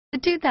The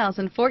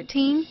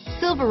 2014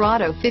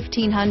 Silverado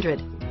 1500.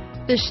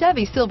 The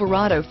Chevy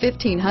Silverado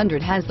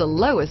 1500 has the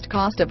lowest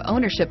cost of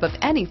ownership of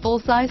any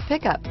full-size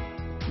pickup.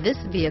 This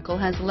vehicle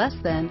has less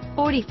than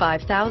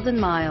 45,000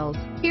 miles.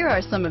 Here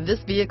are some of this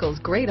vehicle's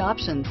great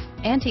options: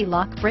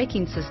 anti-lock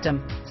braking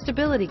system,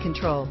 stability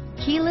control,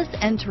 keyless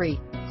entry,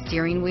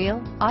 steering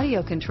wheel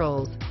audio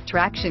controls,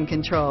 traction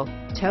control,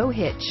 tow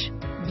hitch,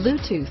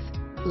 Bluetooth,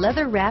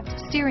 leather-wrapped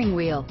steering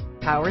wheel,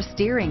 power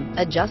steering,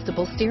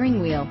 adjustable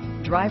steering wheel,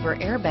 driver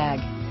airbag,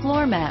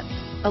 floor mats,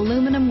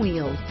 aluminum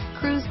wheels,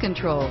 cruise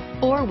control,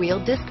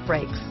 four-wheel disc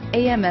brakes,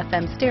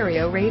 AM/FM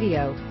stereo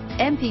radio,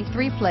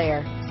 MP3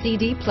 player,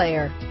 CD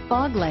player,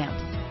 fog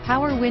lamps,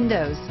 power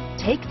windows.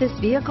 Take this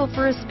vehicle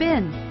for a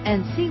spin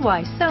and see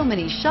why so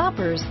many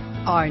shoppers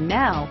are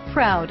now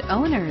proud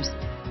owners.